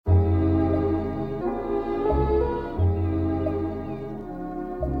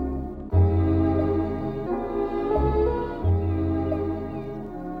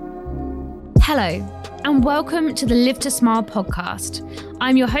Hello, and welcome to the Live to Smile podcast.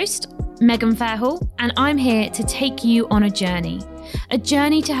 I'm your host, Megan Fairhall, and I'm here to take you on a journey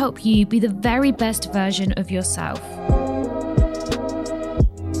to help you be the very best version of yourself.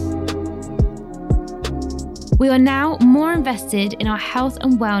 We are now more invested in our health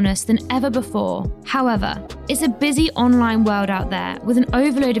and wellness than ever before. However, it's a busy online world out there with an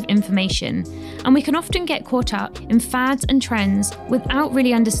overload of information, and we can often get caught up in fads and trends without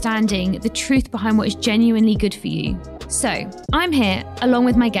really understanding the truth behind what is genuinely good for you. So, I'm here, along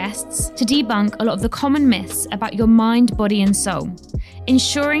with my guests, to debunk a lot of the common myths about your mind, body, and soul,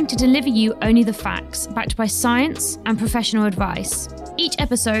 ensuring to deliver you only the facts backed by science and professional advice. Each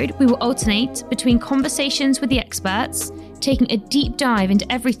episode, we will alternate between conversations with the experts, taking a deep dive into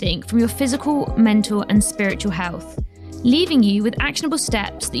everything from your physical, mental, and spiritual health, leaving you with actionable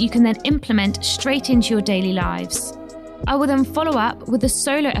steps that you can then implement straight into your daily lives. I will then follow up with a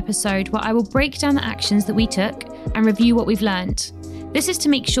solo episode where I will break down the actions that we took and review what we've learned. This is to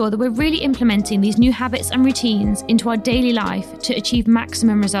make sure that we're really implementing these new habits and routines into our daily life to achieve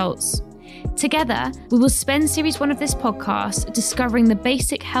maximum results. Together, we will spend Series 1 of this podcast discovering the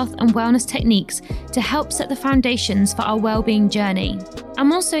basic health and wellness techniques to help set the foundations for our well-being journey.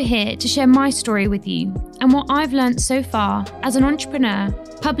 I'm also here to share my story with you and what I've learned so far as an entrepreneur,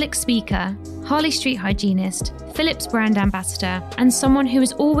 public speaker, Harley Street hygienist, Philips brand ambassador, and someone who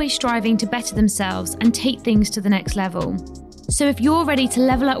is always striving to better themselves and take things to the next level. So if you're ready to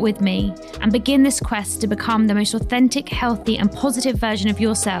level up with me and begin this quest to become the most authentic, healthy, and positive version of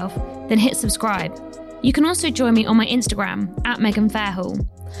yourself, then hit subscribe. You can also join me on my Instagram, @Megan Fairhall.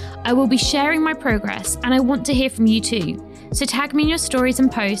 I will be sharing my progress, and I want to hear from you too. So tag me in your stories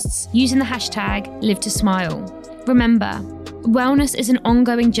and posts using the hashtag #LiveToSmile. Remember, wellness is an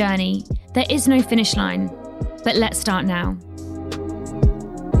ongoing journey. There is no finish line. But let's start now.